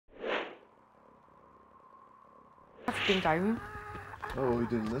I've been down. Oh, what are you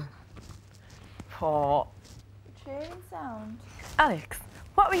doing there? Oh. Cheering sound. Alex,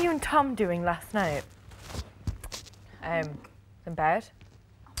 what were you and Tom doing last night? In bed?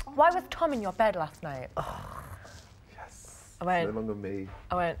 Why was Tom in your bed last night? Oh, yes. I went, it's no longer me.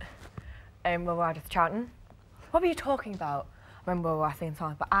 I went, we were just chatting. What were you talking about? I remember we were saying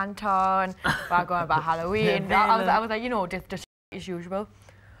something about Anton, we were going about Halloween. I was like, you know, just as usual.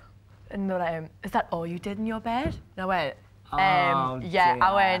 And they were like, is that all you did in your bed? And I went, yeah. Dear.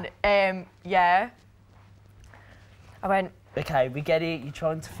 I went, yeah. I went, okay, we get it. You're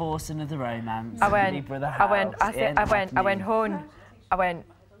trying to force another romance. I went, Big Brother I went, house. I went home. I went,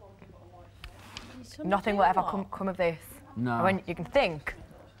 nothing will ever come of this. No. I went, you can think,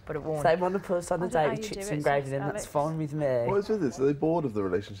 but it won't. They want to put us on a date with chips and gravy, then that's fine with me. What is with this? Are they bored of the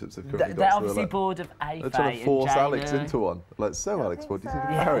relationships they've currently got? They're So obviously like, bored of A. they're trying to force Alex into one. Like, so Alex, what do you think of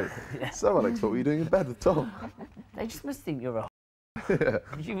Harry? So Alex, what were you doing in bed with Tom? They just must think you're a Yeah.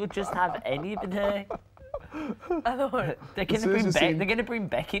 You would just have anybody. I thought, They're going to bring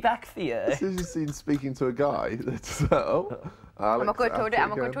Becky back for you. As soon as you've seen speaking to a guy, it's like, oh, Alex. I'm not going to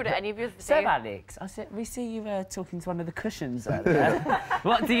talk to any of you So, today. Alex, I said, we see you talking to one of the cushions earlier.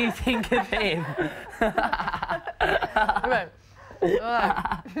 What do you think of him? I went,